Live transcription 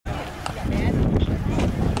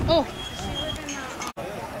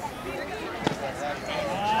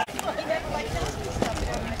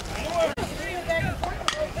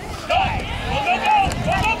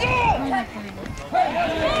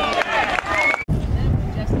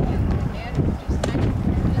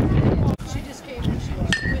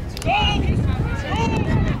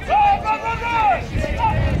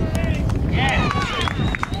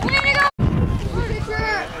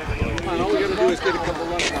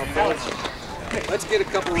Let's get a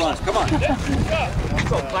couple runs. Come on. Let's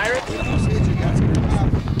go, Pirate. Come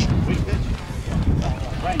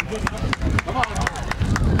on.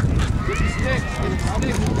 Get the sticks.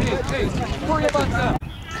 Hey, pour your butts up.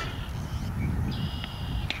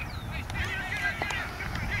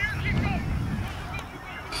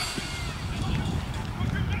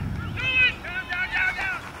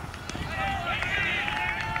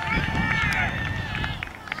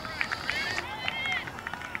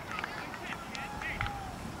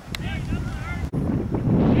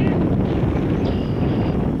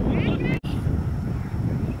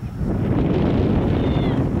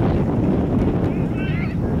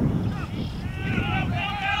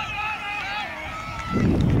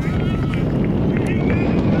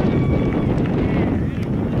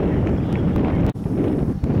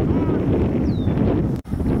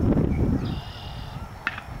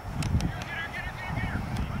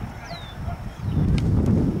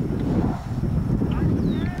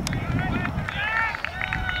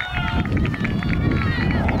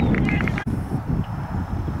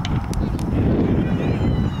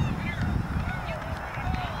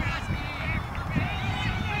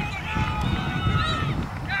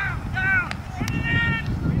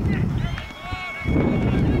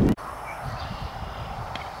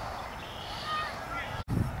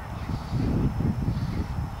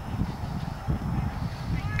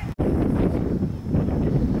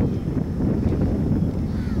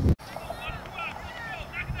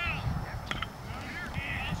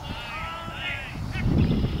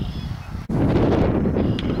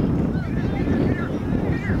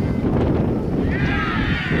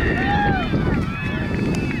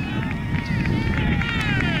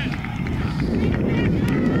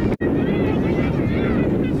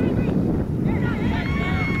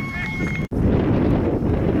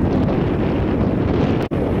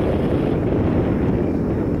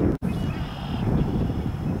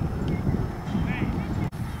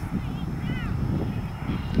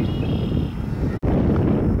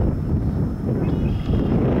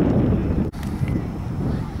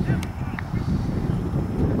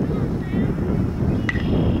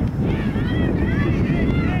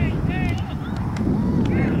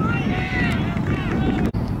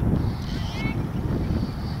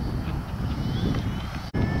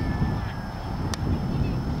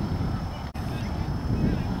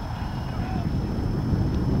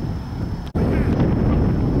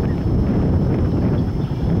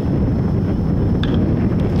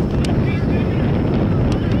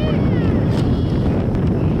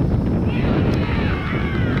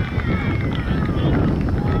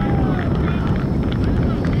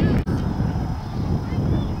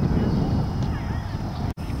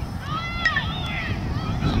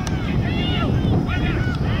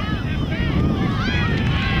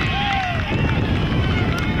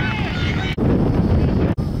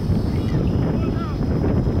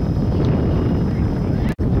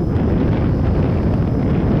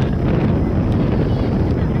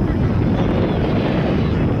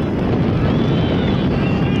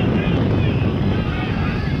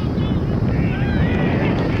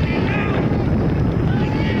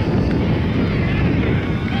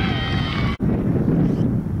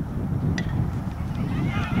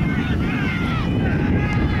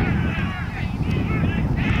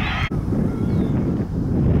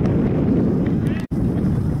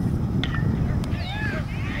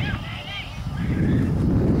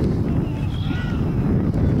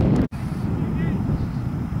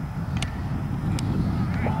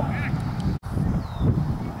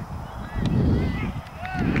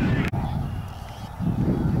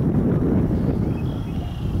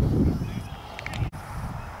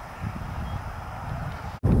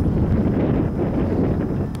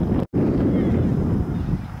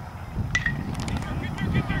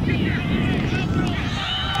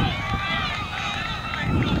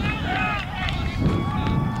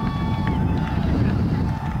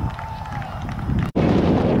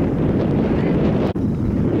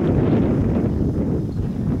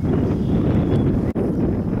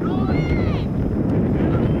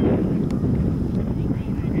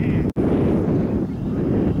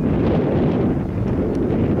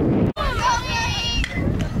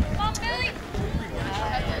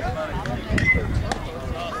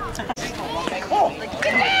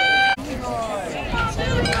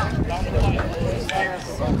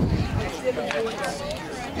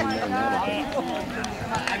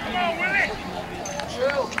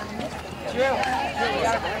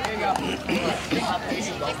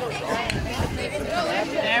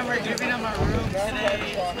 And we're giving them a room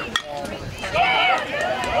today.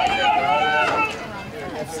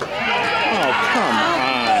 Oh, come on.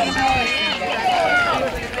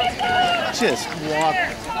 just walk.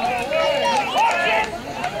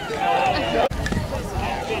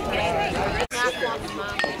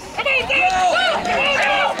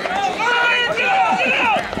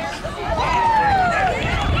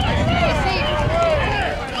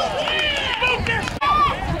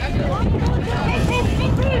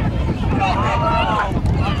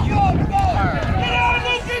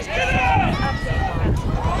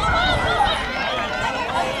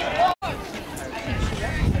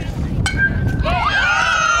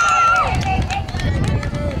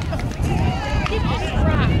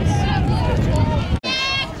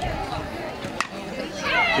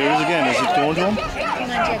 Here it is again. Is it going to him? Come on,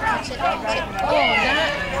 Jeff. Catch it. Catch it. Oh,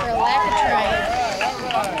 not for a lack of trying.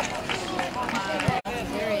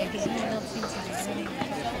 Area, because no one else thinks it's running.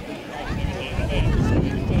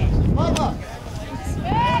 Mama!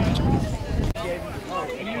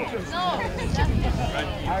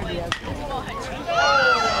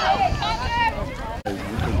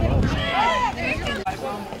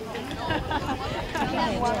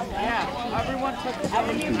 Yeah, everyone took the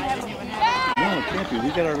No, it can't be. We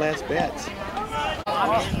got our last bats.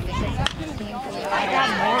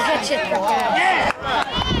 Catch it.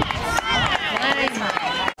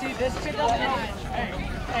 See, this kid doesn't know.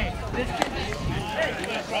 Hey, this kid.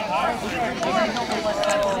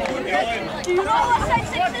 Do you know what side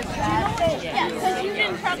 6 is? Do you know what? Yeah, because you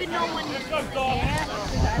didn't probably know when you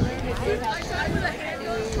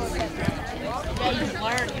Yeah, you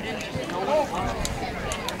learned. You didn't just know.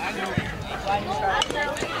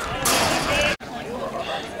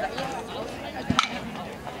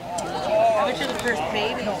 I went to the first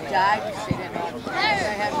babe and he died because they didn't know. I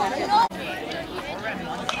had one kid.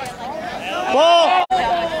 Ball!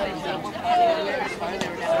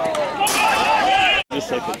 Just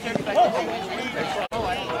like it.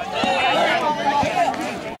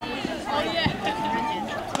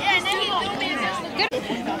 Yeah, and then he threw me good.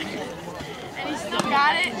 And he still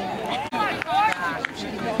got it.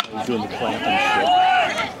 He's doing the clamp and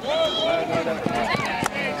shit.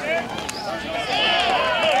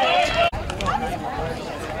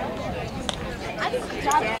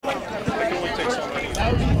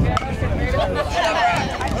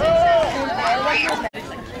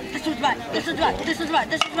 This is right. This is right. This is right.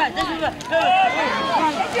 This is right. This is right.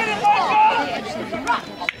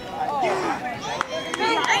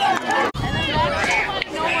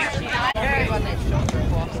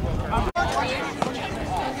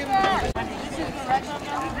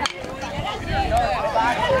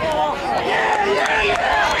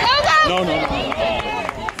 No, no, no.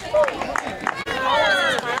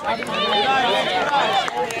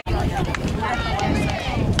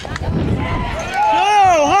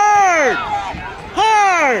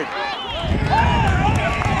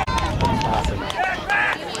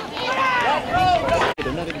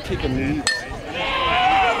 They're not even taking leads.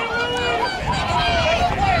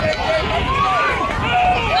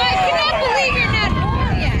 I cannot believe you're not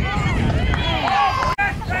home yet.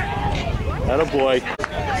 Atta boy.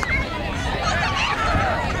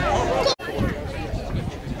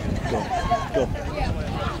 Go, go.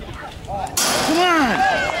 Come on!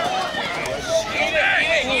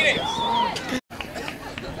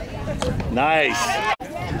 Nice.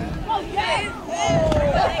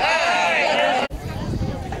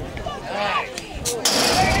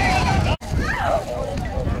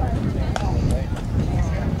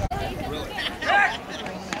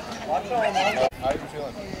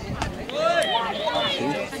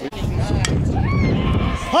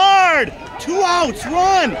 Hard! 2 outs,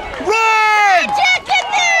 run! Run! Jack, get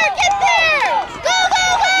there! Get there! Go, go,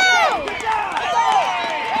 go!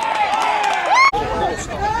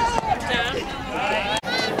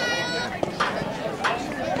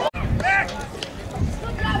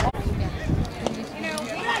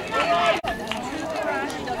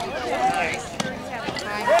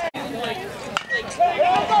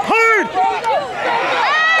 Hard!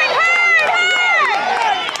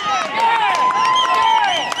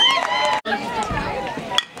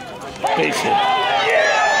 Base hit.